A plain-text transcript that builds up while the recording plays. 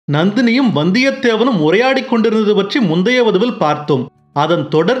நந்தினியும் வந்தியத்தேவனும் உரையாடிக் கொண்டிருந்தது பற்றி முந்தைய வதுவில் பார்த்தோம். அதன்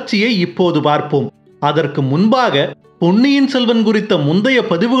தொடர்ச்சியை இப்போது பார்ப்போம். அதற்கு முன்பாக பொன்னியின் செல்வன் குறித்த முந்தைய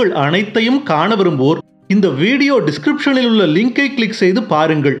பதிவுகள் அனைத்தையும் காண விரும்புவோர் இந்த வீடியோ டிஸ்கிரிப்ஷனில் உள்ள லிங்கை கிளிக் செய்து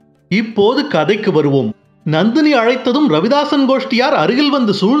பாருங்கள். இப்போது கதைக்கு வருவோம். நந்தினி அழைத்ததும் ரவிதாசன் கோஷ்டியார் அருகில்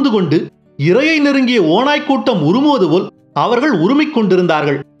வந்து சூழ்ந்து கொண்டு இரையை நெருங்கிய ஓநாய் கூட்டம் உருமுவது போல் அவர்கள் உருமிக்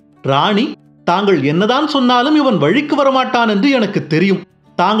கொண்டிருந்தார்கள். ராணி, தாங்கள் என்னதான் சொன்னாலும் இவன் வழிக்கு வரமாட்டான் என்று எனக்கு தெரியும்.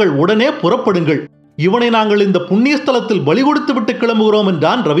 தாங்கள் உடனே புறப்படுங்கள். இவனை நாங்கள் இந்த புண்ணிய ஸ்தலத்தில் பலி கொடுத்து விட்டு கிளம்புகிறோம்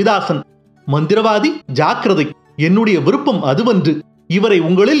என்றான் ரவிதாசன். மந்திரவாதி, ஜாக்கிரதை. என்னுடைய விருப்பம் அதுவன்று. இவரை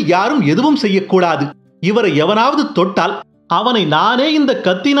உங்களில் யாரும் எதுவும் செய்யக்கூடாது. இவரை எவனாவது தொட்டால் அவனை நானே இந்த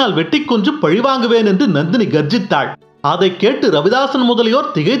கத்தினால் வெட்டி கொன்று பழிவாங்குவேன் என்று நந்தினி கர்ஜித்தாள். அதை கேட்டு ரவிதாசன்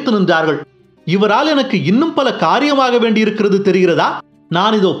முதலியோர் திகைத்து நின்றார்கள். இவரால் எனக்கு இன்னும் பல காரியமாக வேண்டியிருக்கிறது தெரிகிறதா?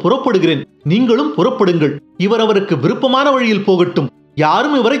 நான் இதோ புறப்படுகிறேன், நீங்களும் புறப்படுங்கள். இவர் அவருக்கு விருப்பமான வழியில் போகட்டும்.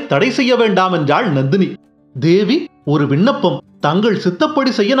 யாரும் இவரை தடை செய்ய வேண்டாம் என்றாள் நந்தினி. தேவி, ஒரு விண்ணப்பம். தங்கள்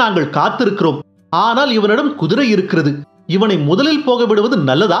சித்தப்படி செய்ய நாங்கள் காத்திருக்கிறோம். ஆனால் இவனிடம் குதிரை இருக்கிறது. இவனை முதலில் போக விடுவது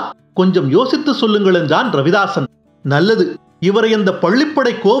நல்லதா? கொஞ்சம் யோசித்து சொல்லுங்கள் என்றான் ரவிதாசன். நல்லது. இவரை அந்த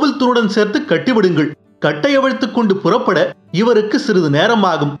பள்ளிப்படை கோவில் தூணுடன் சேர்த்து கட்டிவிடுங்கள். கட்டை அவிழ்த்துக் கொண்டு புறப்பட இவருக்கு சிறிது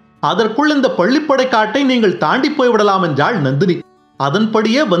நேரமாகும். அதற்குள் இந்த பள்ளிப்படை காட்டை நீங்கள் தாண்டி போய்விடலாம் என்றாள் நந்தினி.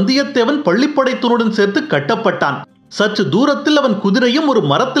 அதன்படியே வந்தியத்தேவன் பள்ளிப்படை தூணுடன் சேர்த்து கட்டப்பட்டான். சற்று தூரத்தில் அவன் குதிரையும் ஒரு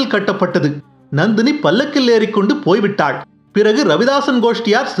மரத்தில் கட்டப்பட்டது. நந்தினி பல்லக்கில் ஏறிக்கொண்டு போய்விட்டாள். பிறகு ரவிதாசன்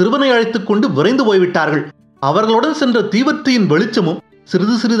கோஷ்டியார் சிறுவனை அழைத்துக் கொண்டு விரைந்து போய்விட்டார்கள். அவர்களுடன் சென்ற தீவர்த்தியின் வெளிச்சமும்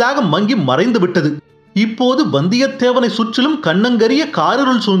சிறிது சிறிதாக மங்கி மறைந்து விட்டது. இப்போது வந்தியத்தேவனை சுற்றிலும் கண்ணங்கரிய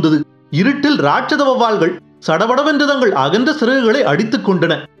காரிருள் சூழ்ந்தது. இருட்டில் ராட்சத வௌவால்கள் சடபடவென்று தங்கள் அகன்ற சிறகுகளை அடித்துக்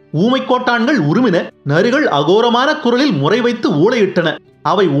கொண்டன. ஊமைக்கோட்டான்கள் உருமின. நரிகள் அகோரமான குரலில் முறை வைத்து ஊளையிட்டன.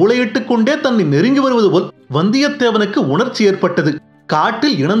 அவை ஊளையிட்டுக் கொண்டே தன்னை நெருங்கி வருவது போல் வந்தியத்தேவனுக்கு உணர்ச்சி ஏற்பட்டது.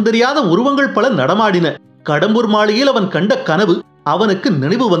 காட்டில் இனந்தெரியாத உருவங்கள் பல நடமாடின. கடம்பூர் மாளிகையில் அவன் கண்ட கனவு அவனுக்கு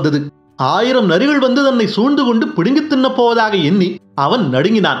நினைவு வந்தது. 1000 நரிகள் வந்து தன்னை சூழ்ந்து கொண்டு பிடுங்கி தின்னப் போவதாக எண்ணி அவன்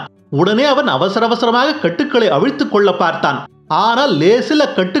நடுங்கினான். உடனே அவன் அவசர அவசரமாக கட்டுக்களை அவிழ்த்துக் கொள்ள பார்த்தான். ஆனால் லேசில்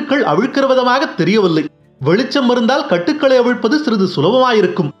அக்கட்டுக்கள் அவிழ்க்கிற விதமாக தெரியவில்லை. வெளிச்சம் இருந்தால் கட்டுக்களை அவிழ்ப்பது சிறிது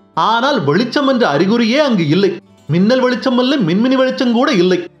சுலபமாயிருக்கும். ஆனால் வெளிச்சம் என்ற அறிகுறியே அங்கு இல்லை. மின்னல் வெளிச்சம் அல்ல, மின்மினி வெளிச்சம் கூட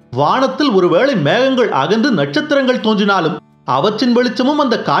இல்லை. வானத்தில் ஒருவேளை மேகங்கள் அகன்று நட்சத்திரங்கள் தோன்றினாலும் அவற்றின் வெளிச்சமும்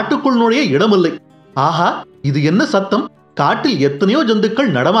அந்த காட்டுக்குள் நுழைய இடமில்லை. ஆஹா, இது என்ன சத்தம்? காட்டில் எத்தனையோ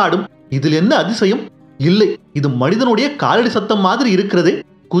ஜந்துக்கள் நடமாடும். இதில் என்ன அதிசயம்? இல்லை, இது மனிதனுடைய காலடி சத்தம் மாதிரி இருக்கிறதே.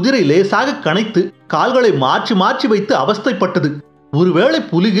 குதிரை லேசாக கனைத்து கால்களை மாற்றி மாற்றி வைத்து அவஸ்தைப்பட்டது. ஒருவேளை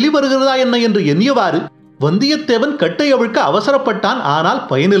புலிகிளி வருகிறதா என்ன என்று எண்ணியவாறு வந்தியத்தேவன் கட்டை அவிழ்க்க அவசரப்பட்டான். ஆனால்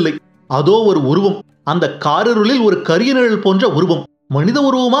பயனில்லை. அதோ ஒரு உருவம். அந்த காரிருளில் ஒரு கரிய நிழல் போன்ற உருவம். மனித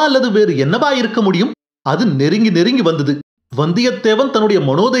உருவமா அல்லது வேறு என்னவா இருக்க முடியும்? அது நெருங்கி நெருங்கி வந்தது. வந்தியத்தேவன் தன்னுடைய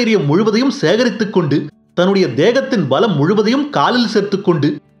மனோதைரியம் முழுவதையும் சேகரித்துக் கொண்டு தன்னுடைய தேகத்தின் பலம் முழுவதையும் காலில் சேர்த்துக் கொண்டு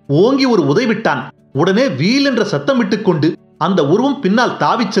ஓங்கி ஒரு உதைவிட்டான். உடனே வீல் என்ற சத்தமிட்டுக் கொண்டு அந்த உருவம் பின்னால்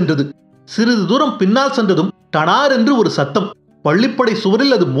தாவிச் சென்றது. சிறிது தூரம் பின்னால் சென்றதும் டனார் என்று ஒரு சத்தம். பள்ளிப்படை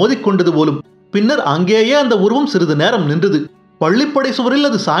சுவரில் அது மோதிக்கொண்டது போலும். பின்னர் அங்கேயே அந்த உருவம் சிறிது நேரம் நின்றது. பள்ளிப்படை சுவரில்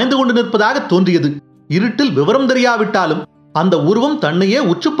அது சாய்ந்து கொண்டு நிற்பதாக தோன்றியது. இருட்டில் விவரம் தெரியாவிட்டாலும் அந்த உருவம் தன்னையே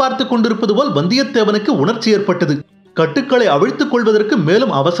உற்று பார்த்து கொண்டிருப்பது போல் வந்தியத்தேவனுக்கு உணர்ச்சி ஏற்பட்டது. கட்டுக்களை அவிழ்த்துக் கொள்வதற்கு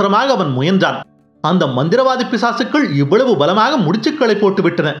மேலும் அவசரமாக அவன் முயன்றான். அந்த மந்திரவாதி பிசாசுக்கள் இவ்வளவு பலமாக முடிச்சுக்களை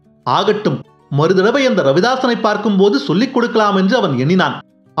போட்டுவிட்டன. ஆகட்டும், மறுதடவை அந்த ரவிதாசனை பார்க்கும் போது சொல்லிக் கொடுக்கலாம் என்று அவன் எண்ணினான்.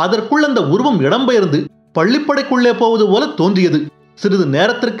 அதற்குள் அந்த உருவம் இடம்பெயர்ந்து பள்ளிப்படைக்குள்ளே போவது போல தோன்றியது. சிறிது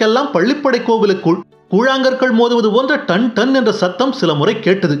நேரத்திற்கெல்லாம் பள்ளிப்படை கோவிலுக்குள் கூழாங்கற்கள் மோதுவது போன்ற டன் டன் என்ற சத்தம் சில முறை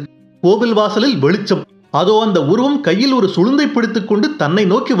கேட்டது. கோவில் வாசலில் வெளிச்சம். அதோ அந்த உருவம் கையில் ஒரு சுளுந்தை பிடித்துக் கொண்டு தன்னை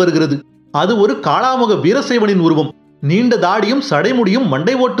நோக்கி வருகிறது. அது ஒரு காளாமுக வீரசேவனின் உருவம். நீண்ட தாடியும் சடைமுடியும்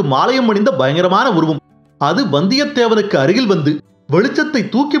மண்டை ஓட்டு மாலையும் அணிந்த பயங்கரமான உருவம். அது வந்தியத்தேவனுக்கு அருகில் வந்து வெளிச்சத்தை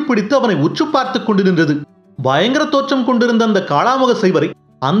தூக்கி பிடித்து அவனை உற்று பார்த்துக் கொண்டு நின்றது. பயங்கர தோற்றம் கொண்டிருந்த அந்த காளாமுக சைவரை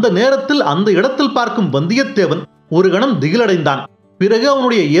அந்த நேரத்தில் அந்த இடத்தில் பார்க்கும் வந்தியத்தேவன் ஒரு கணம் திகிலடைந்தான். பிறகு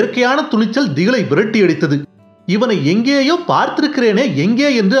அவனுடைய இயற்கையான துணிச்சல் திகிலை விரட்டி அடித்தது. இவனை எங்கேயோ பார்த்திருக்கிறேனே, எங்கே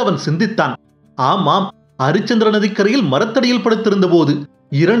என்று அவன் சிந்தித்தான். ஆமாம், ஹரிச்சந்திர நதிக்கரையில் மரத்தடியில் படுத்திருந்த போது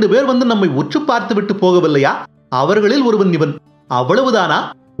 2 பேர் வந்து நம்மை உற்று பார்த்து விட்டு போகவில்லையா? அவர்களில் ஒருவன் இவன். அவ்வளவுதானா?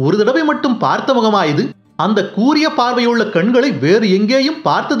 ஒரு தடவை மட்டும் பார்த்த முகமாயுது. அந்த கூரிய பார்வையுள்ள கண்களை வேறு எங்கேயும்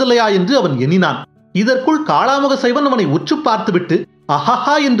பார்த்ததில்லையா என்று அவன் எண்ணினான். இதற்குள் காளாமுக சைவன் அவனை உற்று பார்த்துவிட்டு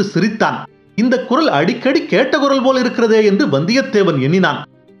அஹஹா என்று சிரித்தான். இந்த குரல் அடிக்கடி கேட்ட குரல் போல் இருக்கிறதே என்று வந்தியத்தேவன் எண்ணினான்.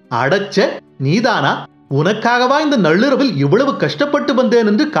 அடச்ச, நீதானா? உனக்காகவா இந்த நள்ளிரவில் இவ்வளவு கஷ்டப்பட்டு வந்தேன்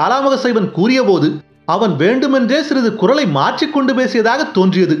என்று காளாமுக சைவன் கூறிய போது அவன் வேண்டுமென்றே சிறிது குரலை மாற்றிக்கொண்டு பேசியதாக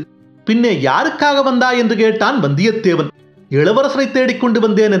தோன்றியது. பின்னே யாருக்காக வந்தாய் என்று கேட்டான் வந்தியத்தேவன். இளவரசரை தேடிக்கொண்டு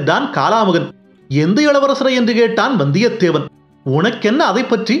வந்தேன் என்றான் காலாமுகன். எந்த இளவரசரை என்று கேட்டான் வந்தியத்தேவன். உனக்கென்ன அதை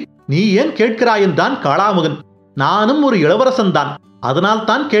பற்றி, நீ ஏன் கேட்கிறாய் என்றான் காலாமுகன். நானும் ஒரு இளவரசன்தான், அதனால்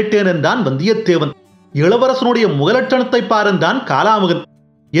தான் கேட்டேன் என்றான் வந்தியத்தேவன். இளவரசனுடைய முகலட்சணத்தை பாருந்தான் காலாமுகன்.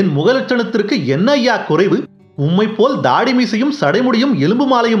 என் முகலட்சணத்திற்கு என்ன ஐயா குறைவு? உம்மை போல் தாடி மீசையும் சடைமுடியும் எலும்பு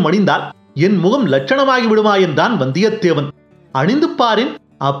மாலையும் அணிந்தால் என் முகம் லட்சணமாகி விடுமா என்றான் வந்தியத்தேவன். அணிந்து பாரின்,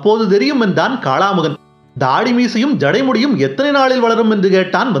 அப்போது தெரியும் என்றான் காலாமுகன். தாடி மீசையும் ஜடைமுடியும் எத்தனை நாளில் வளரும் என்று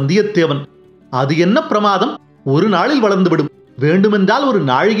கேட்டான் வந்தியத்தேவன். அது என்ன பிரமாதம், ஒரு நாளில் வளர்ந்துவிடும், வேண்டுமென்றால் ஒரு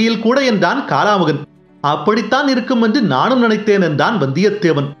நாழிகையில் கூட என்றான் காலாமுகன். அப்படித்தான் இருக்கும் என்று நானும் நினைத்தேன் என்றான்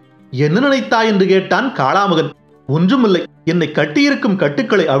வந்தியத்தேவன். என்ன நினைத்தாய் என்று கேட்டான் காலாமுகன். ஒன்றுமில்லை, என்னை கட்டியிருக்கும்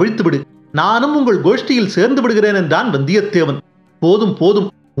கட்டுக்களை அவிழ்த்துவிடு, நானும் உங்கள் கோஷ்டியில் சேர்ந்து விடுகிறேன் என்றான் வந்தியத்தேவன். போதும் போதும்,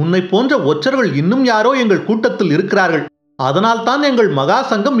 உன்னை போன்ற ஒற்றர்கள் இன்னும் யாரோ எங்கள் கூட்டத்தில் இருக்கிறார்கள், அதனால் தான் எங்கள் மகா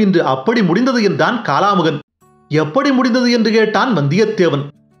சங்கம் இன்று அப்படி முடிந்தது என்றான் காலாமுகன். எப்படி முடிந்தது என்று கேட்டான் வந்தியத்தேவன்.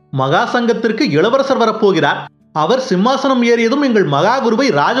 மகா சங்கத்திற்கு இளவரசர் வரப்போகிறார், அவர் சிம்மாசனம் ஏறியதும் எங்கள் மகாகுருவை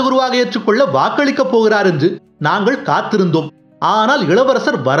ராஜகுருவாக ஏற்றுக்கொள்ள வாக்களிக்கப் போகிறார் என்று நாங்கள் காத்திருந்தோம். ஆனால்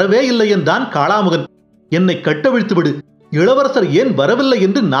இளவரசர் வரவே இல்லை என்றான் காலாமுகன். என்னை கட்டவிழ்த்து விடு, இளவரசர் ஏன் வரவில்லை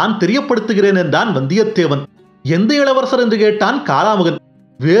என்று நான் தெரியப்படுத்துகிறேன் என்றான் வந்தியத்தேவன். எந்த இளவரசர் என்று கேட்டான் காலாமுகன்.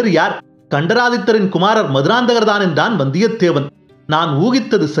 வேறு யார், கண்டராதித்தரின் குமாரர் மதுராந்தகர் தான் என்றான் வந்தியத்தேவன். நான்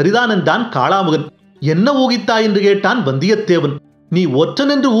ஊகித்தது சரிதான் என்றான் காலாமுகன். என்ன ஊகித்தாய் என்று கேட்டான் வந்தியத்தேவன். நீ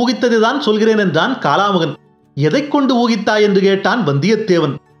ஒற்றன் என்று ஊகித்ததுதான் சொல்கிறேன் என்றான் காலாமுகன். எதை கொண்டு ஊகித்தாய் என்று கேட்டான்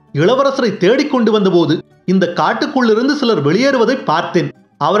வந்தியத்தேவன். இளவரசரை தேடிக்கொண்டு வந்தபோது இந்த காட்டுக்குள்ளிருந்து சிலர் வெளியேறுவதை பார்த்தேன்,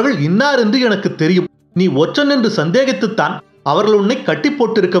 அவர்கள் இன்னார் என்று எனக்கு தெரியும். நீ ஒற்றன் என்று சந்தேகித்துத்தான் அவர்கள் உன்னை கட்டி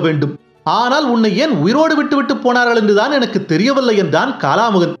போட்டிருக்க வேண்டும், ஆனால் உன்னை ஏன் உயிரோடு விட்டுவிட்டு போனார்கள் என்றுதான் எனக்கு தெரியவில்லை என்றான்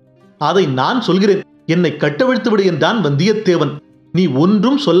காலாமுகன். அதை நான் சொல்கிறேன், என்னை கட்டவிழ்த்துவிடு என்றான் வந்தியத்தேவன். நீ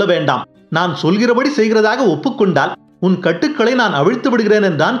ஒன்றும் சொல்ல வேண்டாம், நான் சொல்கிறபடி செய்கிறதாக ஒப்புக்கொண்டால் உன் கட்டுக்களை நான் அவிழ்த்து விடுகிறேன்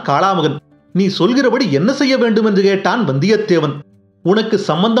என்றான் காலாமுகன். நீ சொல்கிறபடி என்ன செய்ய வேண்டும் என்று கேட்டான் வந்தியத்தேவன். உனக்கு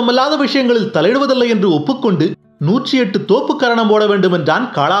சம்பந்தமில்லாத விஷயங்களில் தலையிடுவதில்லை என்று ஒப்புக்கொண்டு 108 தோப்பு கரணம் போட வேண்டும் என்றான்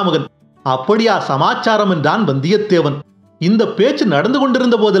காலாமுகன். அப்படியா சமாச்சாரம் என்றான் வந்தியத்தேவன். இந்த பேச்சு நடந்து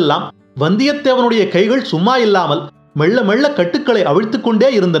கொண்டிருந்த போதெல்லாம் வந்தியத்தேவனுடைய கைகள் சும்மா இல்லாமல் மெல்ல மெல்ல கட்டுக்களை அவிழ்த்துக் கொண்டே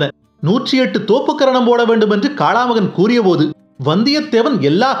இருந்தன. 108 தோப்பு கரணம் போட வேண்டும் என்று காலாமுகன் கூறியபோது வந்தியத்தேவன்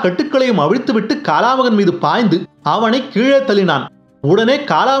எல்லா கட்டுக்களையும் அவிழ்த்துவிட்டு காலாமுகன் மீது பாய்ந்து அவனை கீழே தள்ளினான். உடனே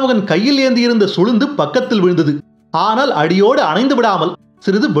காலாமுகன் கையில் ஏந்தியிருந்த சுளுந்து பக்கத்தில் விழுந்தது. ஆனால் அடியோடு அணைந்து விடாமல்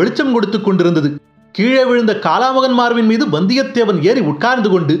சிறிது வெளிச்சம் கொடுத்து கொண்டிருந்தது. கீழே விழுந்த காலாமுகன் மார்பின் மீது வந்தியத்தேவன் ஏறி உட்கார்ந்து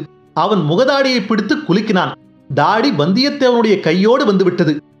கொண்டு அவன் முகதாடியை பிடித்து குலுக்கினான். தாடி வந்தியத்தேவனுடைய கையோடு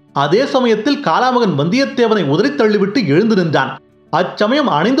வந்துவிட்டது. அதே சமயத்தில் காலாமுகன் வந்தியத்தேவனை உதறி தள்ளிவிட்டு எழுந்து நின்றான். அச்சமயம்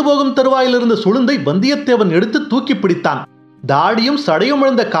அணைந்து போகும் தருவாயில் இருந்த சுளுந்தை வந்தியத்தேவன் எடுத்து தூக்கி பிடித்தான். தாடியும் சடையும்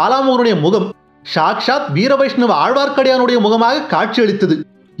இழந்த காலாமுகனுடைய முகம் சாக்ஷாத் வீர வைஷ்ணவ ஆழ்வார்க்கடியானுடைய முகமாக காட்சியளித்தது.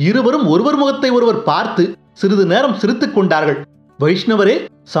 இருவரும் ஒருவர் முகத்தை ஒருவர் பார்த்து சிறிது நேரம் சிரித்துக் கொண்டார்கள். வைஷ்ணவரே,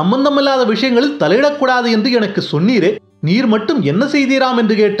 சம்பந்தமில்லாத விஷயங்களில் தலையிடக்கூடாது என்று எனக்கு சொன்னீரே, நீர் மட்டும் என்ன செய்தீராம்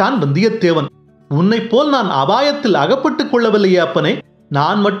என்று கேட்டான் வந்தியத்தேவன். உன்னை போல் நான் அபாயத்தில் அகப்பட்டுக் கொள்ளவில்லையே அப்பனே,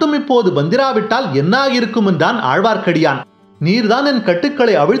 நான் மட்டும் இப்போது வந்திராவிட்டால் என்ன ஆகியிருக்கும் என்றான் ஆழ்வார்க்கடியான். நீர்தான் என்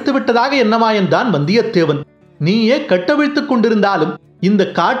கட்டுக்களை அவிழ்த்து விட்டதாக என்னமா என்றான் வந்தியத்தேவன். நீயே கட்டவிழ்த்துக் கொண்டிருந்தாலும் இந்த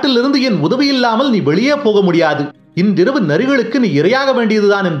காட்டிலிருந்து என் உதவி இல்லாமல் நீ வெளியே போக முடியாது. இன்றிரவு நரிகளுக்கு நீ இரையாக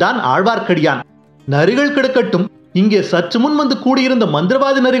வேண்டியதுதான் என்றான் ஆழ்வார்க்கடியான். நரிகள் கிடக்கட்டும், இங்கே சற்று முன் வந்து கூடியிருந்த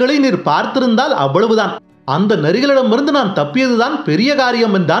மந்திரவாதி நரிகளை நீர் பார்த்திருந்தால் அவ்வளவுதான். அந்த நரிகளிடமிருந்து நான் தப்பியதுதான் பெரிய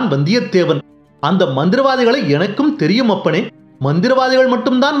காரியம் என்றான் வந்தியத்தேவன். அந்த மந்திரவாதிகளை எனக்கும் தெரியும் அப்பனே. மந்திரவாதிகள்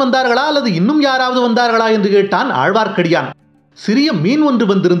மட்டும்தான் வந்தார்களா அல்லது இன்னும் யாராவது வந்தார்களா என்று கேட்டான் ஆழ்வார்க்கடியான். சிறிய மீன் ஒன்று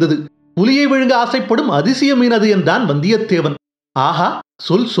வந்திருந்தது. புலியை விழுங்க ஆசைப்படும் அதிசய மீன் அது என்றான் வந்தியத்தேவன். ஆஹா,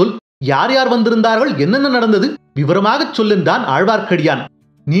 சொல் சொல், யார் யார் வந்திருந்தார்கள், என்னென்ன நடந்தது, விவரமாகச் சொல் என்றான் ஆழ்வார்க்கடியான்.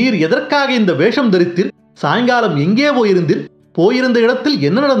 நீர் எதற்காக இந்த வேஷம் தரித்தீர், சாயங்காலம் எங்கே போயிருந்தீர், போயிருந்த இடத்தில்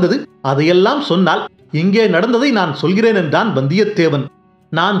என்ன நடந்தது, அதையெல்லாம் சொன்னால் இங்கே நடந்ததை நான் சொல்கிறேன் என்றான் வந்தியத்தேவன்.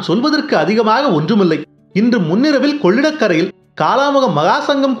 நான் சொல்வதற்கு அதிகமாக ஒன்றுமில்லை. இன்று முன்னிரவில் கொள்ளிடக்கரையில் காலாமுக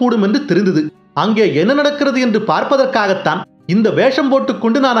மகாசங்கம் கூடும் என்று தெரிந்தது. அங்கே என்ன நடக்கிறது என்று பார்ப்பதற்காகத்தான் இந்த வேஷம்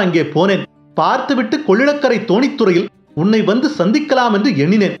போட்டுக்கொண்டு நான் அங்கே போனேன். பார்த்துவிட்டு கொள்ளிடக்கரை தோணித்துறையில் உன்னை வந்து சந்திக்கலாம் என்று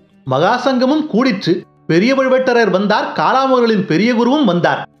எண்ணினேன். மகாசங்கமும் கூடிற்று. பெரிய பழுவேட்டரையர் வந்தார், காலாமுகர்களின் பெரிய குருவும்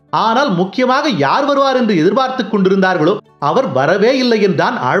வந்தார். ஆனால் முக்கியமாக யார் வருவார் என்று எதிர்பார்த்துக் கொண்டிருந்தார்களோ அவர் வரவே இல்லை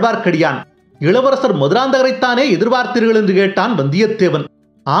என்றான் ஆழ்வார்க்கடியான். இளவரசர் மதுராந்தகரைத்தானே எதிர்பார்த்தீர்கள் என்று கேட்டான் வந்தியத்தேவன்.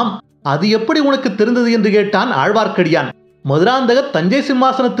 ஆம், அது எப்படி உனக்கு தெரிந்தது என்று கேட்டான் ஆழ்வார்க்கடியான். மதுராந்தகர் தஞ்சை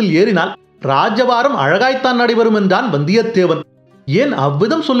சிம்மாசனத்தில் ஏறினால் ராஜபாரம் அழகாய்த்தான் நடைபெறும் என்றான் வந்தியத்தேவன். ஏன்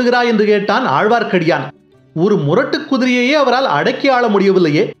அவ்விதம் சொல்லுகிறாய் என்று கேட்டான் ஆழ்வார்க்கடியான். ஒரு முரட்டு குதிரையையே அவரால் அடக்கி ஆள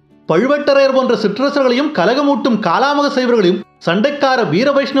முடியவில்லையே, பழுவேட்டரையர் போன்ற சிற்றரசர்களையும் கலகமூட்டும் காலாமக சைவர்களையும் சண்டைக்கார வீர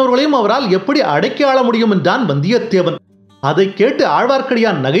வைஷ்ணவர்களையும் அவரால் எப்படி அடக்கி ஆள முடியும் என்றான் வந்தியத்தேவன். அதை கேட்டு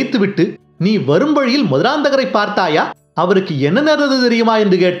ஆழ்வார்க்கடியான் நகைத்துவிட்டு, நீ வரும் வழியில் மதுராந்தகரை பார்த்தாயா? அவருக்கு என்ன நேர்ந்தது தெரியுமா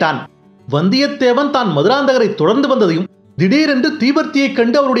என்று கேட்டான். வந்தியத்தேவன் தான் மதுராந்தகரை தொடர்ந்து வந்ததையும் திடீரென்று தீவர்த்தியைக்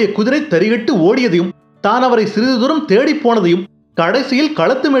கண்டு அவருடைய குதிரை தறிகட்டு ஓடியதையும் தான் அவரை சிறிது தூரம் தேடி போனதையும் கடைசியில்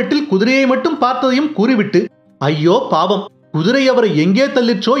களத்து மேட்டில் குதிரையை மட்டும் பார்த்ததையும் கூறிவிட்டு, ஐயோ பாவம், குதிரை அவரை எங்கே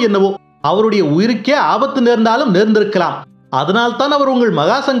தள்ளிற்றோ என்னவோ, அவருடைய உயிருக்கே ஆபத்து நேர்ந்தாலும் நேர்ந்திருக்கலாம். அதனால்தான் அவர் உங்கள்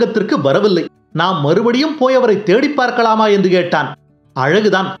மகாசங்கத்திற்கு வரவில்லை. நாம் மறுபடியும் போய் அவரை தேடி பார்க்கலாமா என்று கேட்டான்.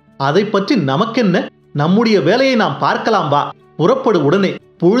 அழகுதான், அதை பற்றி நமக்கென்ன? நம்முடைய வேலையை நாம் பார்க்கலாம், வா, புறப்படு உடனே.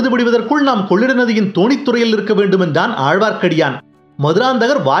 பொழுது விடுவதற்குள் நாம் கொள்ளிட நதியின் தோணித்துறையில் இருக்க வேண்டும் என்றான் ஆழ்வார்க்கடியான்.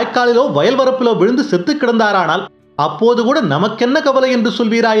 மதுராந்தகர் வாய்க்காலிலோ வயல்வரப்பிலோ விழுந்து செத்து கிடந்தாரானால் அப்போது கூட நமக்கென்ன கவலை என்று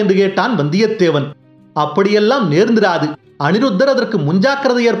சொல்வீரா என்று கேட்டான் வந்தியத்தேவன். அப்படியெல்லாம் நேர்ந்திராது. அனிருத்தர் அதற்கு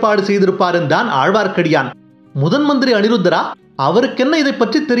முன்ஜாக்கிரதை ஏற்பாடு செய்திருப்பார் என்றான் ஆழ்வார்க்கடியான். முதன் மந்திரி அனிருத்தரா? அவருக்கென்ன இதை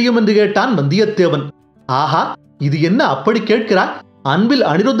பற்றி தெரியும் என்று கேட்டான் வந்தியத்தேவன். ஆஹா, இது என்ன அப்படி கேட்கிறாய்? அன்பில்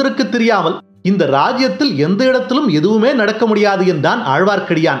அனிருத்தருக்கு தெரியாமல் இந்த ராஜ்யத்தில் எந்த இடத்திலும் எதுவுமே நடக்க முடியாது என்றான்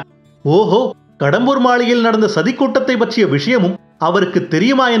ஆழ்வார்க்கடியான். ஓஹோ, கடம்பூர் மாளிகையில் நடந்த சதிக்கூட்டத்தை பற்றிய விஷயமும் அவருக்கு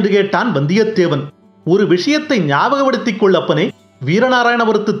தெரியுமா என்று கேட்டான் வந்தியத்தேவன். ஒரு விஷயத்தை ஞாபகப்படுத்திக் கொள்ளப்பனே.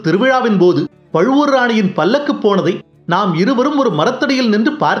 வீரநாராயணபுரத்து திருவிழாவின் போது பழுவூர் ராணியின் பல்லக்கு போனதை நாம் இருவரும் ஒரு மரத்தடியில்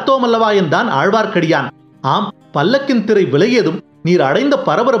நின்று பார்த்தோம் அல்லவா என்றான் ஆழ்வார்க்கடியான். ஆம், பல்லக்கின் திரை விலகியதும் நீர் அடைந்த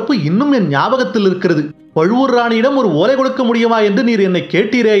பரபரப்பு இன்னும் என் ஞாபகத்தில் இருக்கிறது. பழுவூர் ராணியிடம் ஒரு ஓலை கொடுக்க முடியுமா என்று நீர் என்னை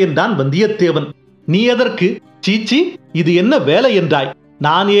கேட்டீரே என்றான் வந்தியத்தேவன். நீ எதற்கு? சீச்சி, இது என்ன வேலை என்றாய்.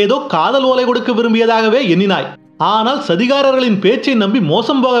 நான் ஏதோ காதல் ஓலை கொடுக்க விரும்பியதாகவே எண்ணினாய். ஆனால் சதிகாரர்களின் பேச்சை நம்பி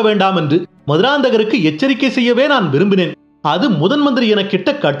மோசம் போக வேண்டாம் என்று மதுராந்தகருக்கு எச்சரிக்கை செய்யவே நான் விரும்பினேன். அது முதன் மந்திரி எனக்கிட்ட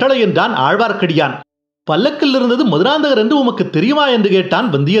கட்டளை என்றான் ஆழ்வார்க்கடியான். பல்லக்கில் இருந்தது மதுராந்தகர் என்று உமக்கு தெரியுமா என்று கேட்டான்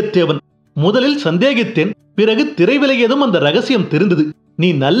வந்தியத்தேவன். முதலில் சந்தேகித்தேன், பிறகு திரை விலகியதும் அந்த ரகசியம் தெரிந்தது. நீ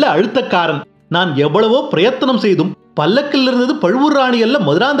நல்ல அழுத்தக்காரன். நான் எவ்வளவோ பிரயத்தனம் செய்தும் பல்லக்கில் இருந்தது பழுவூர் ராணி அல்ல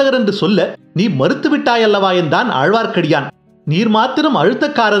மதுராந்தகர் என்று சொல்ல நீ மறுத்துவிட்டாயல்லவா என்றான் ஆழ்வார்க்கடியான். நீர் மாத்திரம்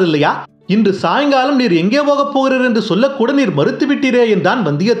அழுத்தக்காரர் இல்லையா? இன்று சாயங்காலம் நீர் எங்கே போகப் போகிறீர் என்று சொல்லக்கூட நீர் மறுத்துவிட்டீரே என்றான்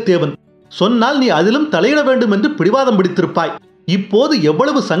வந்தியத்தேவன். சொன்னால் நீ அதிலும் தலையிட வேண்டும் என்று பிடிவாதம் பிடித்திருப்பாய். இப்போது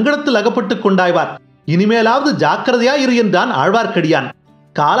எவ்வளவு சங்கடத்தில் அகப்பட்டுக் கொண்டாய்வார். இனிமேலாவது ஜாக்கிரதையாயிரு என்றான் ஆழ்வார்க்கடியான்.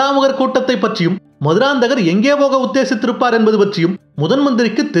 காலாமுகர் கூட்டத்தை பற்றியும் மதுராந்தகர் எங்கே போக உத்தேசித்திருப்பார் என்பது பற்றியும் முதன்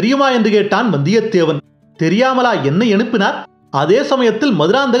மந்திரிக்கு தெரியுமா என்று கேட்டான் வந்தியத்தேவன். தெரியாமலா என்னை அனுப்பினார்? அதே சமயத்தில்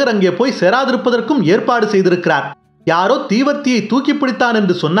மதுராந்தகர் அங்கே போய் சேராதிருப்பதற்கும் ஏற்பாடு செய்திருக்கிறார். யாரோ தீவர்த்தியை தூக்கி பிடித்தான்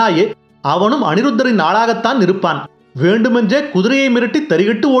என்று சொன்னாயே, அவனும் அனிருத்தரின் ஆளாகத்தான் இருப்பான். வேண்டுமென்றே குதிரையை மிரட்டி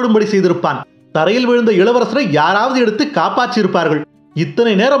தறிகட்டு ஓடும்படி செய்திருப்பான். தரையில் விழுந்த இளவரசரை யாராவது எடுத்து காப்பாற்றியிருப்பார்கள்.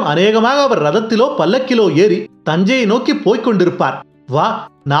 இத்தனை நேரம் அநேகமாக அவர் ரதத்திலோ பல்லக்கிலோ ஏறி தஞ்சையை நோக்கி போய்க் கொண்டிருப்பார். வா,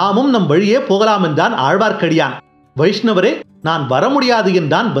 நாமும் நம் வழியே போகலாம் என்றான் ஆழ்வார்க்கடியான். வைஷ்ணவரே, நான் வர முடியாது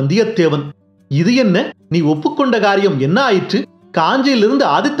என்றான் வந்தியத்தேவன். இது என்ன? நீ ஒப்புக்கொண்ட காரியம் என்ன ஆயிற்று? காஞ்சியிலிருந்து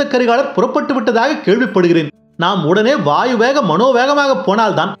ஆதித்த கரிகாலர் புறப்பட்டு விட்டதாக கேள்விப்படுகிறேன். நாம் உடனே வாயுவேக மனோவேகமாக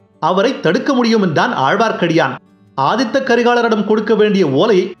போனால்தான் அவரை தடுக்க முடியும் என்றான் ஆழ்வார்க்கடியான். ஆதித்த கரிகாலரிடம் கொடுக்க வேண்டிய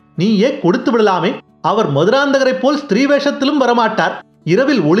ஓலையை நீயே கொடுத்து விடலாமே. அவர் மதுராந்தகரை போல் ஸ்திரீ வேஷத்திலும் வரமாட்டார்,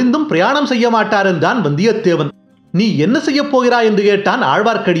 இரவில் ஒளிந்தும் பிரயாணம் செய்ய மாட்டார் என்றான் வந்தியத்தேவன். நீ என்ன செய்ய போகிறாய் என்று கேட்டான்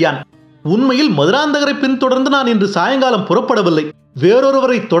ஆழ்வார்க்கடியான். உண்மையில் மதுராந்தகரை பின்தொடர்ந்து நான் இன்று சாயங்காலம் புறப்படவில்லை.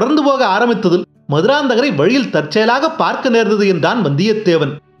 வேறொருவரை தொடர்ந்து போக ஆரம்பித்ததில் மதுராந்தகரை வழியில் தற்செயலாக பார்க்க நேர்ந்தது என்றான்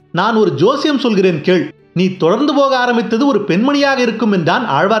வந்தியத்தேவன். நான் ஒரு ஜோசியம் சொல்கிறேன் கேள். நீ தொடர்ந்து போக ஆரம்பித்தது ஒரு பெண்மணியாக இருக்கும் என்றான்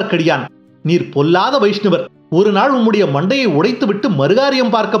ஆழ்வார்க்கடியான். நீர் பொல்லாத வைஷ்ணவர். ஒரு நாள் உம்முடைய மண்டையை உடைத்துவிட்டு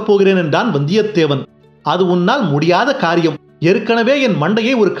மறுகாரியம் பார்க்கப் போகிறேன் என்றான் வந்தியத்தேவன். அது உன்னால் முடியாத காரியம். ஏற்கனவே என்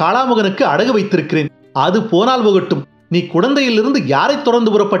மண்டையை ஒரு காளாமுகனுக்கு அடகு வைத்திருக்கிறேன். அது போனால் போகட்டும். நீ குடந்தையிலிருந்து யாரை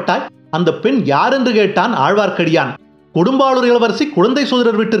தொடர்ந்து புறப்பட்டாய்? அந்த பெண் யார் என்று கேட்டான் ஆழ்வார்க்கடியான். கொடும்பாளூர் இளவரசி குழந்தை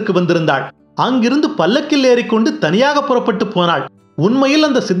சோதரர் வீட்டிற்கு வந்திருந்தாள். அங்கிருந்து பல்லக்கில் ஏறிக்கொண்டு தனியாக புறப்பட்டு போனாள். உண்மையில்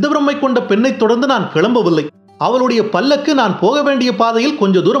அந்த சித்தபிரம்மை கொண்ட பெண்ணை தொடர்ந்து நான் கிளம்பவில்லை. அவளுடைய பல்லக்கு நான் போக வேண்டிய பாதையில்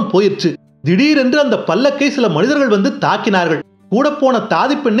கொஞ்ச தூரம் போயிற்று. திடீரென்று அந்த பல்லக்கை சில மனிதர்கள் வந்து தாக்கினார்கள். கூட போன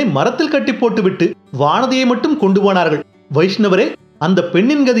தாதி பெண்ணை மரத்தில் கட்டி போட்டுவிட்டு வானதியை மட்டும் கொண்டு போனார்கள். வைஷ்ணவரே, அந்த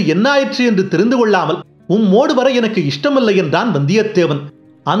பெண்ணின் கதி என்ன ஆயிற்று என்று தெரிந்து கொள்ளாமல் உம்மோடு வர எனக்கு இஷ்டமில்லை என்றான் வந்தியத்தேவன்.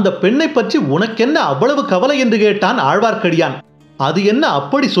 அந்த பெண்ணை பற்றி உனக்கென்ன அவ்வளவு கவலை என்று கேட்டான் ஆழ்வார்க்கடியான். அது என்ன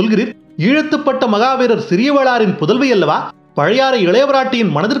அப்படி சொல்கிறீர்? ஈழத்துப்பட்ட மகாவீரர் சிறியவளாரின் புதல்வி அல்லவா? பழையாறை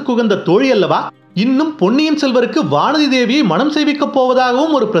இளையவராட்டியின் மனதிற்குகந்த தோழி அல்லவா? இன்னும் பொன்னியின் செல்வருக்கு வானதி தேவியை மனம் செய்விக்கப்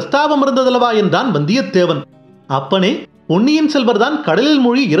போவதாகவும் ஒரு பிரஸ்தாபம் இருந்ததல்லவா என்றான் வந்தியத்தேவன். அப்பனே, பொன்னியின் செல்வர்தான் கடலில்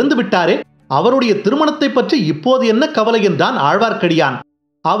மூழ்கி இறந்து விட்டாரே. அவருடைய திருமணத்தை பற்றி இப்போது என்ன கவலை என்றான் ஆழ்வார்க்கடியான்.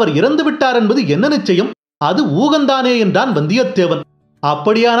 அவர் இறந்து விட்டார் என்பது என்ன நிச்சயம்? அது ஊகந்தானே என்றான் வந்தியத்தேவன்.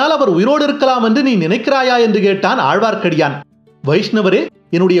 அப்படியானால் அவர் உயிரோடு இருக்கலாம் என்று நீ நினைக்கிறாயா என்று கேட்டான் ஆழ்வார்க்கடியான். வைஷ்ணவரே,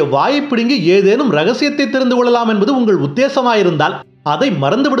 என்னுடைய வாயை பிடுங்கி ஏதேனும் ரகசியத்தை தெரிந்து கொள்ளலாம் என்பது உங்கள் உத்தேசமாயிருந்தால் அதை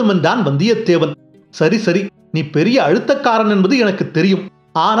மறந்துவிடும் என்றான் வந்தியத்தேவன். சரி சரி, நீ பெரிய அழுத்தக்காரன் என்பது எனக்கு தெரியும்.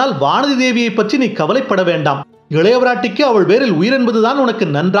 ஆனால் வானதி தேவியை பற்றி நீ கவலைப்பட வேண்டாம். இளையவராட்டிக்கு அவள் பேரில் உயிர் என்பதுதான் உனக்கு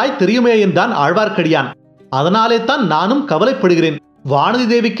நன்றாய் தெரியுமே என்றான் ஆழ்வார்க்கடியான். அதனாலே தான் நானும் கவலைப்படுகிறேன். வானதி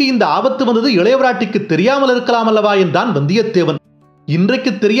தேவிக்கு இந்த ஆபத்து வந்தது இளையவராட்டிக்கு தெரியாமல் இருக்கலாம் அல்லவா என்றான் வந்தியத்தேவன்.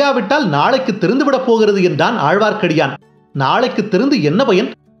 இன்றைக்கு தெரியாவிட்டால் நாளைக்கு தெரிந்துவிடப் போகிறது என்றான் ஆழ்வார்க்கடியான். நாளைக்கு தெரிந்து என்ன பயன்?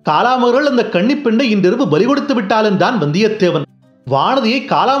 காலாமர்கள் அந்த கன்னிப்பெண்ணை இன்றிரவு பலி கொடுத்து விட்டால் என்றான் வந்தியத்தேவன். வானதியை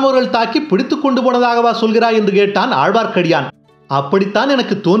காலாமர்கள் தாக்கி பிடித்துக் கொண்டு போனதாகவா சொல்கிறாய் என்று கேட்டான் ஆழ்வார்க்கடியான். அப்படித்தான்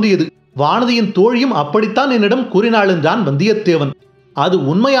எனக்கு தோன்றியது. வானதியின் தோழியும் அப்படித்தான் என்னிடம் கூறினாள் என்றான் வந்தியத்தேவன். அது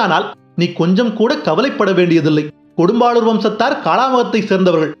உண்மையானால் நீ கொஞ்சம் கூட கவலைப்பட வேண்டியதில்லை. கொடும்பாளூர் வம்சத்தார் காலாமுகத்தை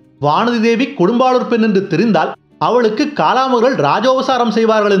சேர்ந்தவர்கள். வானதி தேவி கொடும்பாளூர் பெண் என்று தெரிந்தால் அவளுக்கு காலாமர்கள் ராஜோபசாரம்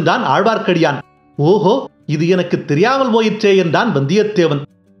செய்வார்கள் என்றான் ஆழ்வார்க்கடியான். ஓஹோ, இது எனக்கு தெரியாமல் போயிற்றே என்றான் வந்தியத்தேவன்.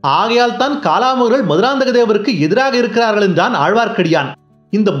 ஆகையால் தான் காலாமர்கள் மதுராந்தக தேவருக்கு எதிராக இருக்கிறார்கள் என்றான் ஆழ்வார்க்கடியான்.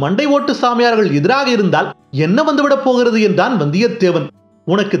 இந்த மண்டை ஓட்டு சாமியார்கள் எதிராக இருந்தால் என்ன வந்துவிடப் போகிறது என்றான் வந்தியத்தேவன்.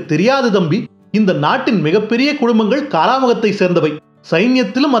 உனக்கு தெரியாது தம்பி, இந்த நாட்டின் மிகப்பெரிய குடும்பங்கள் காலாமுகத்தை சேர்ந்தவை.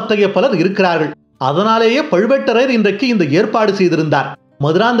 சைன்யத்திலும் அத்தகைய பலர் இருக்கிறார்கள். அதனாலேயே பழுவேட்டரையர் இன்றைக்கு இந்த ஏற்பாடு செய்திருந்தார்.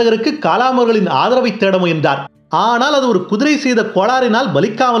 மதுராந்தகருக்கு காலாமர்களின் ஆதரவை தேட முயன்றார். ஆனால் அது ஒரு குதிரை செய்த கோளாறினால்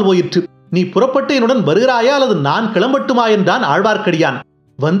பலிக்காமல் போயிற்று. நீ புறப்பட்டு என்னுடன் வருகிறாயா அல்லது நான் கிளம்பட்டுமா என்றான் ஆழ்வார்க்கடியான்.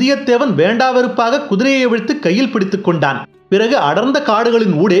 வந்தியத்தேவன் வேண்டா வெறுப்பாக குதிரையை விழுத்து கையில் பிடித்துக் கொண்டான். பிறகு அடர்ந்த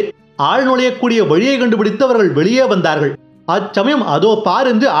காடுகளின் ஊடே ஆள் நுழையக்கூடிய வழியை கண்டுபிடித்து அவர்கள் வெளியே வந்தார்கள். அச்சமயம் அதோ பார்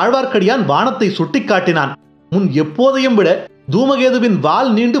என்று ஆழ்வார்க்கடியான் வானத்தை சுட்டிக்காட்டினான். முன் எப்போதையும் விட தூமகேதுவின் வால்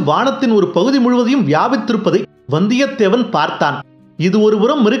நீண்டு வானத்தின் ஒரு பகுதி முழுவதையும் வியாபித்திருப்பதை வந்தியத்தேவன் பார்த்தான். இது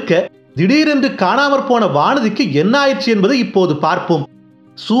ஒருபுறம் இருக்க, திடீரென்று காணாமற் போன வானதிக்கு என்ன ஆயிற்று என்பதை இப்போது பார்ப்போம்.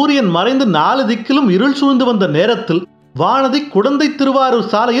 சூரியன் மறைந்து 4 திக்கிலும் இருள் சூழ்ந்து வந்த நேரத்தில் வானதி குடந்தை திருவாரூர்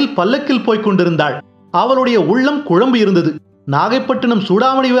சாலையில் பல்லக்கில் போய்க் கொண்டிருந்தாள். அவளுடைய உள்ளம் குழம்பு இருந்தது. நாகைப்பட்டினம்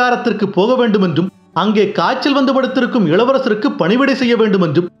சூடாமணி விகாரத்திற்கு போக வேண்டும் என்றும் அங்கே காய்ச்சல் வந்து படுத்திருக்கும் இளவரசருக்கு பணிவிடை செய்ய வேண்டும்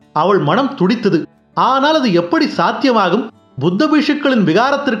என்றும் அவள் மனம் துடித்தது. ஆனால் அது எப்படி சாத்தியமாகும்? புத்த பிஷுக்களின்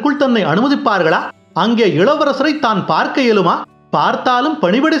விகாரத்திற்குள் தன்னை அனுமதிப்பார்களா? அங்கே இளவரசரை தான் பார்க்க இயலுமா? பார்த்தாலும்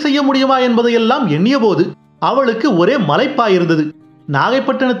பணிவிடை செய்ய முடியுமா என்பதையெல்லாம் எண்ணிய போது அவளுக்கு ஒரே மலைப்பாயிருந்தது.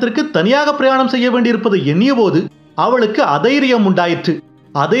 நாகைப்பட்டினத்திற்கு தனியாக பிரயாணம் செய்ய வேண்டியிருப்பதை எண்ணிய போது அவளுக்கு அதைரியம் உண்டாயிற்று.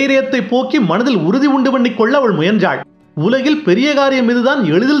 அதைரியத்தை போக்கி மனதில் உறுதி உண்டு பண்ணிக் கொள்ள அவள் முயன்றாள். உலகில் பெரிய காரியம் இதுதான்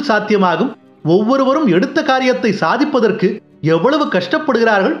எளிதில் சாத்தியமாகும். ஒவ்வொருவரும் எடுத்த காரியத்தை சாதிப்பதற்கு எவ்வளவு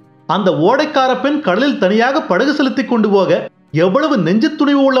கஷ்டப்படுகிறார்கள். அந்த ஓடைக்கார பெண் கடலில் தனியாக படகு செலுத்தி கொண்டு போக எவ்வளவு நெஞ்சு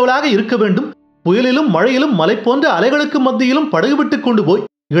துணிவு உள்ளவளாக இருக்க வேண்டும். புயலிலும் மழையிலும் மலை போன்ற அலைகளுக்கு மத்தியிலும் படகு விட்டு கொண்டு போய்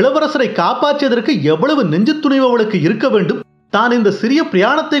இளவரசரை காப்பாற்றியதற்கு எவ்வளவு நெஞ்சு துணிவு அவளுக்கு இருக்க வேண்டும். தான் இந்த சிறிய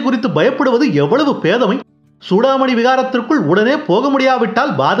பிரயாணத்தை குறித்து பயப்படுவது எவ்வளவு பேதமை. சூடாமணி விகாரத்திற்குள் உடனே போக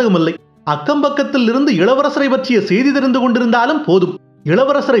முடியாவிட்டால் பாதகமில்லை. அக்கம்பக்கத்தில் இருந்து இளவரசரை பற்றிய செய்தி தெரிந்து கொண்டிருந்தாலும் போதும்.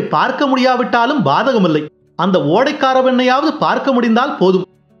 இளவரசரை பார்க்க முடியாவிட்டாலும் பாதகமில்லை. அந்த ஓடைக்கார பெண்ணையாவது பார்க்க முடிந்தால் போதும்.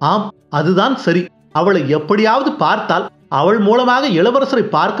 ஆம், அதுதான் சரி. அவளை எப்படியாவது பார்த்தால் அவள் மூலமாக இளவரசரை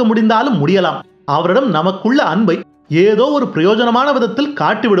பார்க்க முடிந்தாலும் முடியலாம். அவரிடம் நமக்குள்ள அன்பை ஏதோ ஒரு பிரயோஜனமான விதத்தில்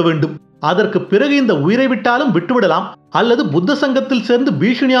காட்டிவிட வேண்டும். அதற்கு பிறகு இந்த உயிரை விட்டாலும் விட்டுவிடலாம், அல்லது புத்த சங்கத்தில் சேர்ந்து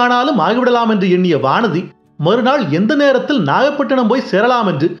பீஷணி ஆனாலும் ஆகிவிடலாம் என்று எண்ணிய வானதி மறுநாள் எந்த நேரத்தில் நாகப்பட்டினம் போய் சேரலாம்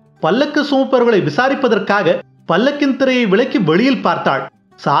என்று பல்லக்கு சுமப்பவர்களை விசாரிப்பதற்காக பல்லக்கின் திரையை விலக்கி வெளியில் பார்த்தாள்.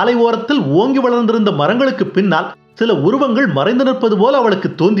 சாலை ஓரத்தில் ஓங்கி வளர்ந்திருந்த மரங்களுக்கு பின்னால் சில உருவங்கள் மறைந்து நிற்பது போல் அவளுக்கு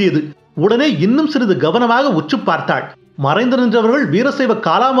தோன்றியது. உடனே இன்னும் சிறிது கவனமாக உற்று பார்த்தாள். மறைந்து நின்றவர்கள் வீரசைவ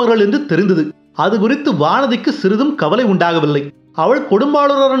காலாமர்கள் என்று தெரிந்தது. அது குறித்து வானதிக்கு சிறிதும் கவலை உண்டாகவில்லை. அவள்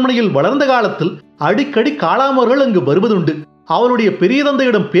கொடும்பாளூர் அரண்மனையில் வளர்ந்த காலத்தில் அடிக்கடி காலாமர்கள் அங்கு வருவதுண்டு. அவளுடைய பெரிய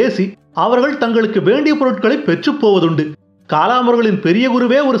தந்தையிடம் பேசி அவர்கள் தங்களுக்கு வேண்டிய பொருட்களை பெற்று போவதுண்டு. காலாமர்களின் பெரிய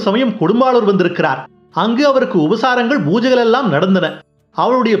குருவே ஒரு சமயம் கொடும்பாளூர் வந்திருக்கிறார். அங்கு அவருக்கு உபசாரங்கள் பூஜைகள் எல்லாம் நடந்தன.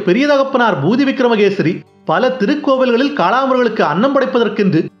 அவளுடைய பெரிய தகப்பனார் பூதி விக்ரமகேசரி பல திருக்கோவில்களில் காலாமர்களுக்கு அன்னம்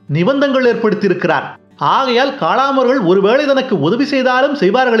படைப்பதற்கென்று நிபந்தங்கள் ஏற்படுத்தியிருக்கிறார். ஆகையால் காலாமர்கள் ஒருவேளை தனக்கு உதவி செய்தாலும்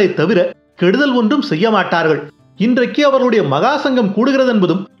செய்வார்களே தவிர கெடுதல் ஒன்றும் செய்ய மாட்டார்கள். இன்றைக்கு அவர்களுடைய மகாசங்கம் கூடுகிறது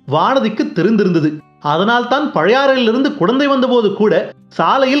என்பதும் வானதிக்கு தெரிந்திருந்தது. அதனால் தான் பழையாறையிலிருந்து குழந்தை வந்தபோது கூட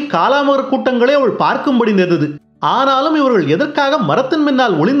சாலையில் காலாமகர் கூட்டங்களை அவள் பார்க்கும்படி நேர்ந்தது. ஆனாலும் இவர்கள் எதற்காக மரத்தின்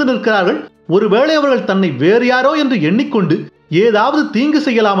முன்னால் ஒளிந்து நிற்கிறார்கள்? ஒருவேளை அவர்கள் தன்னை வேறு யாரோ என்று எண்ணிக்கொண்டு ஏதாவது தீங்கு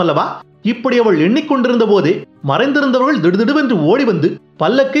செய்யலாம் அல்லவா? இப்படி அவள் எண்ணிக்கொண்டிருந்த போதே மறைந்திருந்தவர்கள் திடுதிடுவென்று ஓடி வந்து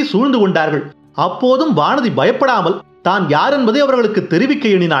பல்லக்கை சூழ்ந்து கொண்டார்கள். அப்போதும் வானதி பயப்படாமல் தான் யார் என்பதை அவர்களுக்கு தெரிவிக்க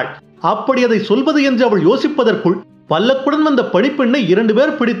எண்ணினாள். அப்படி அதை சொல்வது என்று அவள் யோசிப்பதற்குள் பல்லக்குடன் வந்த பணிப்பெண்ணை 2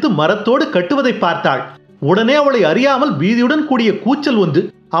 பேர் பிடித்து மரத்தோடு கட்டுவதை பார்த்தாள். உடனே அவளை அறியாமல் பீதியுடன் கூடிய கூச்சல் ஒன்று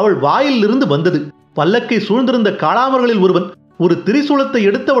அவள் வாயில் இருந்து வந்தது. பல்லக்கை சூழ்ந்திருந்த காளாமர்களில் ஒருவன் ஒரு திரிசூலத்தை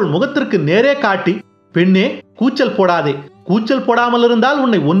எடுத்து அவள் முகத்திற்கு நேரே காட்டி, பெண்ணே, கூச்சல் போடாதே. கூச்சல் போடாமல் இருந்தால்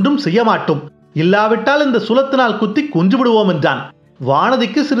உன்னை ஒன்றும் செய்ய மாட்டோம். இல்லாவிட்டால் இந்த சுலத்தினால் குத்தி கொன்று விடுவோம் என்றான்.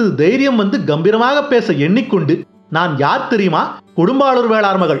 வானதிக்கு சிறிது தைரியம் வந்து கம்பீரமாக பேச எண்ணிக்கொண்டு, நான் யார் தெரியுமா? கொடும்பாளூர்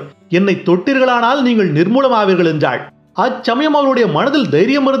வேளார் மகள். என்னை தொட்டீர்களானால் நீங்கள் நிர்மூலமாவீர்கள் என்றாள். அச்சமயம் அவளுடைய மனதில்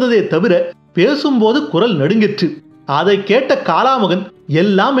தைரியம் இருந்ததே தவிர பேசும்போது குரல் நடுங்கிற்று. அதை கேட்ட காளாமகன்,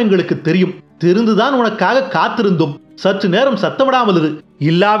 எல்லாம் எங்களுக்கு தெரியும், தெரிந்துதான் உனக்காக காத்திருந்தோம். சற்று நேரம் சத்தமிடாமல் இரு,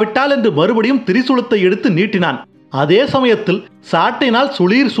 இல்லாவிட்டால் என்று மறுபடியும் திரிசூலத்தை எடுத்து நீட்டினான். அதே சமயத்தில் சாட்டையினால்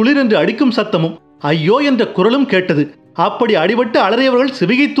சுளீர் சுளீர் என்று அடிக்கும் சத்தமும் ஐயோ என்ற குரலும் கேட்டது. அப்படி அடிபட்டு அலறியவர்கள்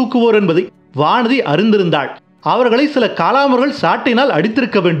சிவிகை தூக்குவோர் என்பதை வானதி அறிந்திருந்தாள். அவர்களை சில காளாமர்கள் சாட்டையினால்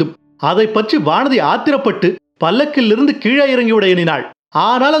அடித்திருக்க வேண்டும். அதை பற்றி வானதி ஆத்திரப்பட்டு பல்லக்கிலிருந்து கீழே இறங்கிவிட எண்ணினாள்.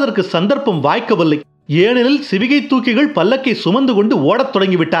 ஆனால் அதற்கு சந்தர்ப்பம் வாய்க்கவில்லை. ஏனெனில் சிவிகை தூக்கிகள் பல்லக்கை சுமந்து கொண்டு ஓடத்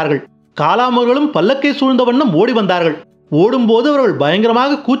தொடங்கிவிட்டார்கள். காளாமர்களும் பல்லக்கை சூழ்ந்த வண்ணம் ஓடி வந்தார்கள். ஓடும்போது அவர்கள்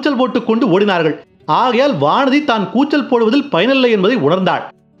பயங்கரமாக கூச்சல் போட்டுக் கொண்டு ஓடினார்கள். ஆகையால் வானதி தான் கூச்சல் போடுவதில் பயனில்லை என்பதை உணர்ந்தாள்.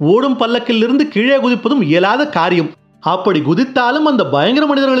 ஓடும் பல்லக்கிலிருந்து கீழே குதிப்பதும் இயலாத காரியம். அப்படி குதித்தாலும் அந்த பயங்கர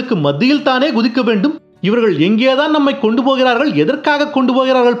மனிதர்களுக்கு மத்தியில் தானே குதிக்க வேண்டும். இவர்கள் எங்கேதான் நம்மை கொண்டு போகிறார்கள், எதற்காக கொண்டு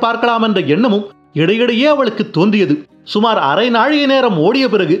போகிறார்கள் பார்க்கலாம் என்ற எண்ணமும் இடையிடையே அவளுக்கு தோன்றியது. சுமார் அரை நாழிகை நேரம் ஓடிய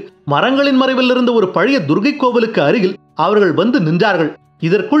பிறகு மரங்களின் மறைவில் இருந்த ஒரு பழைய துர்கை கோவிலுக்கு அருகில் அவர்கள் வந்து நின்றார்கள்.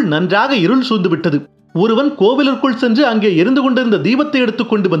 இதற்குள் நன்றாக இருள் சூழ்ந்துவிட்டது. ஒருவன் கோவிலிற்குள் சென்று அங்கே எரிந்து கொண்டிருந்த தீபத்தை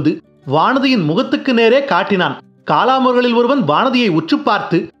எடுத்துக் கொண்டு வந்து வானதியின் முகத்துக்கு நேரே காட்டினான். காளாமர்களில் ஒருவன் வானதியை உற்று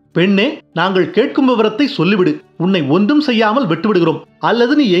பார்த்து, பெண்ணே, நாங்கள் கேட்கும் விவரத்தை சொல்லிவிடு. உன்னை ஒன்றும் செய்யாமல் விட்டுவிடுகிறோம்.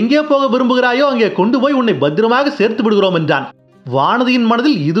 அல்லது நீ எங்கே போக விரும்புகிறாயோ அங்கே கொண்டு போய் உன்னை பத்திரமாக சேர்த்து விடுகிறோம் என்றான். வானதியின்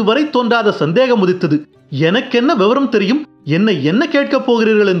மனதில் இதுவரை தோன்றாத சந்தேகம் உதித்தது. எனக்கென்ன விவரம் தெரியும்? என்னை என்ன கேட்கப்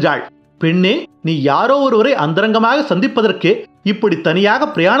போகிறீர்கள் என்றாள். பெண்ணே, நீ யாரோ ஒருவரை அந்தரங்கமாக சந்திப்பதற்கே இப்படி தனியாக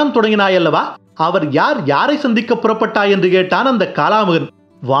பிரயாணம் தொடங்கினாயல்லவா? அவர் யார்? யாரை சந்திக்க புறப்பட்டாய் என்று கேட்டான் அந்த காளாமகன்.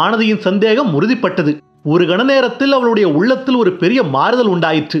 வானதியின் சந்தேகம் உறுதிப்பட்டது. ஒரு கண நேரத்தில் அவளுடைய உள்ளத்தில் ஒரு பெரிய மாறுதல்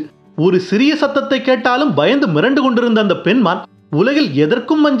உண்டாயிற்று. ஒரு சிறிய சத்தத்தை கேட்டாலும் பயந்து மிரண்டு கொண்டிருந்த அந்த பெண்மான் உலகில்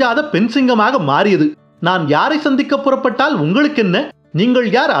எதற்கும் மஞ்சாத பெண் சிங்கமாக மாறியது. நான் யாரை சந்திக்க புறப்பட்டால் உங்களுக்கு என்ன? நீங்கள்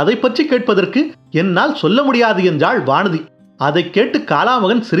யார் அதை பற்றி கேட்பதற்கு? என்னால் சொல்ல முடியாது என்றாள் வானதி. அதை கேட்டு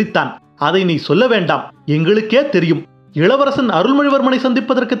காளாமகன் சிரித்தான். அதை நீ சொல்ல வேண்டாம், எங்களுக்கே தெரியும். இளவரசன் அருள்மொழிவர்மனை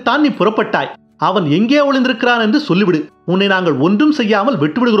சந்திப்பதற்குத்தான் நீ புறப்பட்டாய். அவன் எங்கே ஒளிந்திருக்கிறான் என்று சொல்லிவிடு. உன்னை நாங்கள் ஒன்றும் செய்யாமல்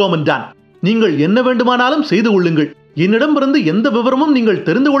விட்டுவிடுகிறோம் என்றான். நீங்கள் என்ன வேண்டுமானாலும் செய்து கொள்ளுங்கள், என்னிடமிருந்து எந்த விவரமும் நீங்கள்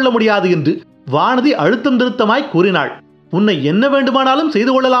தெரிந்து கொள்ள முடியாது என்று வானதி அழுத்தம் திருத்தமாய் கூறினாள். உன்னை என்ன வேண்டுமானாலும்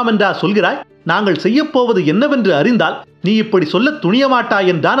செய்து கொள்ளலாம் என்றா சொல்கிறாய்? நாங்கள் செய்யப்போவது என்னவென்று அறிந்தால் நீ இப்படி சொல்ல துணிய மாட்டாய்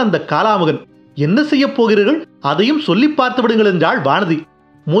என்றான் அந்த காளாமகன். என்ன செய்யப் போகிறீர்கள்? அதையும் சொல்லி பார்த்து விடுங்கள் என்றாள் வானதி.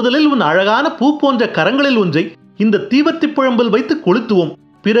 முதலில் உன் அழகான பூ போன்ற கரங்களில் ஒன்றை இந்த தீவத்தி புழம்பில் வைத்து கொளுத்துவோம்.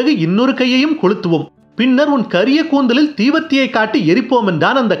 பிறகு இன்னொரு கையையும் கொளுத்துவோம். பின்னர் உன் கரிய கூந்தலில் தீவத்தியை காட்டி எரிப்போம்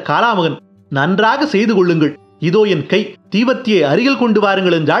என்றான் அந்த காளாமகன். நன்றாக செய்து கொள்ளுங்கள். இதோ என் கை, தீவத்தியை அருகில் கொண்டு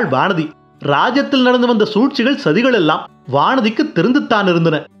வாருங்கள் என்றாள் வானதி. ராஜ்யத்தில் நடந்து வந்த சூழ்ச்சிகள், சதிகள் எல்லாம் வானதிக்கு தெரிந்துத்தான்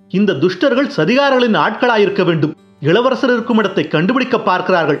இருந்தன. இந்த துஷ்டர்கள் சதிகாரர்களின் ஆட்களாயிருக்க வேண்டும். இளவரசர் இருக்கும் இடத்தை கண்டுபிடிக்க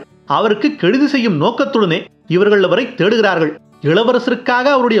பார்க்கிறார்கள். அவருக்கு கெடுதி செய்யும் நோக்கத்துடனே இவர்கள் அவரை தேடுகிறார்கள். இளவரசருக்காக,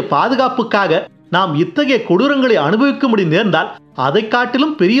 அவருடைய பாதுகாப்புக்காக நாம் இத்தகைய கொடூரங்களை அனுபவிக்கும்படி நேர்ந்தால் அதை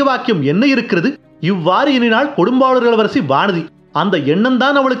காட்டிலும் பெரிய வாக்கியம் என்ன இருக்கிறது? இவ்வாறு எண்ணினாள் கொடும்பாளூர் இளவரசி வானதி. அந்த எண்ணம்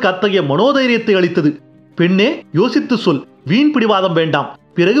தான் அவளுக்கு அத்தகைய மனோதைரியத்தை அளித்தது. பெண்ணே, யோசித்து சொல், வீண் பிடிவாதம் வேண்டாம்,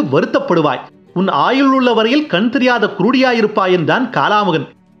 பிறகு வருத்தப்படுவாய். உன் ஆயுள் உள்ள வரையில் கண் தெரியாத குருடியாயிருப்பாய் என்றான் காளாமகன்.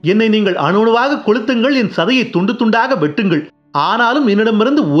 என்னை நீங்கள் அணுவாக கொளுத்துங்கள், என் சதையை துண்டு துண்டாக வெட்டுங்கள், ஆனாலும்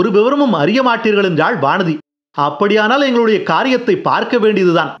என்னிடமிருந்து ஒரு விவரமும் அறிய மாட்டீர்கள் என்றாள் வானதி. அப்படியானால் எங்களுடைய காரியத்தை பார்க்க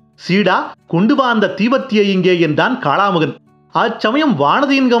வேண்டியதுதான். சீடா, கொண்டு வா அந்த தீவத்தியை இங்கே என்றான் காளாமகன். அச்சமயம்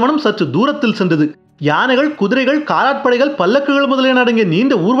வானதியின் கவனம் சற்று தூரத்தில் சென்றது. யானைகள், குதிரைகள், காலாட்படைகள், பல்லக்குகள் முதலியன அடங்கிய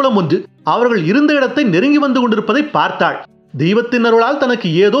நீண்ட ஊர்வலம் ஒன்று அவர்கள் இருந்த இடத்தை நெருங்கி வந்து கொண்டிருப்பதை பார்த்தாள். தெய்வத்தின் அருளால் தனக்கு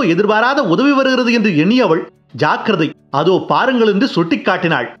ஏதோ எதிர்பாராத உதவி வருகிறது என்று எண்ணியவள், ஜாக்கிரதை, அதோ பாருங்கள் என்று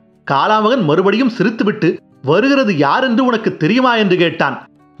சுட்டிக்காட்டினாள். காளாமகன் மறுபடியும் சிரித்துவிட்டு, வருகிறது யார் என்று உனக்கு தெரியுமா என்று கேட்டான்.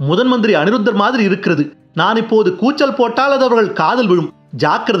 முதன் மந்திரி அனிருத்தர் மாதிரி இருக்கிறது. நான் இப்போது கூச்சல் போட்டால் அது அவர்கள் காதல் விழும்.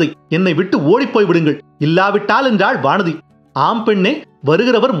 ஜாக்கிரதை, என்னை விட்டு ஓடிப்போய் விடுங்கள், இல்லாவிட்டால் என்றாள் வானதி. ஆம் பெண்ணே,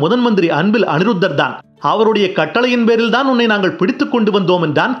 வருகிறவர் முதன் மந்திரி அன்பில் அனிருத்தர் தான். அவருடைய கட்டளையின் பேரில் தான் உன்னை நாங்கள் பிடித்துக் கொண்டு வந்தோம்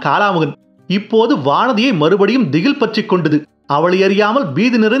என்றான் காளாமகன். இப்போது வானதியை மறுபடியும் திகில் பற்றி கொண்டது. அவளை அறியாமல்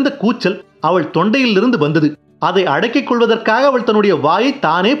பீதி நிறைந்த கூச்சல் அவள் தொண்டையில் இருந்து வந்தது. அதை அடக்கிக் கொள்வதற்காக அவள் தன்னுடைய வாயை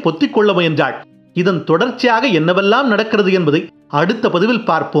தானே பொத்திக் கொள்ள முயன்றாள். இதன் தொடர்ச்சியாக என்னவெல்லாம் நடக்கிறது என்பதை அடுத்த பதிவில்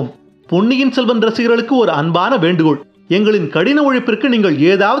பார்ப்போம். பொன்னியின் செல்வன் ரசிகர்களுக்கு ஒரு அன்பான வேண்டுகோள். எங்களின் கடின உழைப்பிற்கு நீங்கள்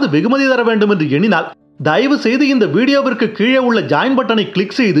ஏதாவது வெகுமதி தர வேண்டும் என்று எண்ணினால் தயவு செய்து இந்த வீடியோவிற்கு கீழே உள்ள ஜாயின் பட்டனை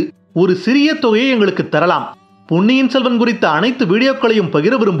கிளிக் செய்து ஒரு சிறிய தொகையை எங்களுக்கு தரலாம். பொன்னியின் செல்வன் குறித்த அனைத்து வீடியோக்களையும்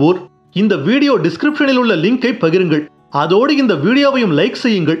பகிர விரும்புவோர் இந்த வீடியோ டிஸ்கிரிப்ஷனில் உள்ள லிங்கை பகிருங்கள். அதோடு இந்த வீடியோவையும் லைக்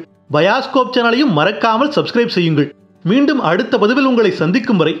செய்யுங்கள். பயாஸ்கோப் சேனலையும் மறக்காமல் சப்ஸ்கிரைப் செய்யுங்கள். மீண்டும் அடுத்த பதிவில் உங்களை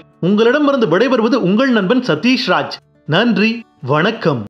சந்திக்கும் வரை உங்களிடமிருந்து விடைபெறுவது உங்கள் நண்பன் சதீஷ் ராஜ். நன்றி, வணக்கம்.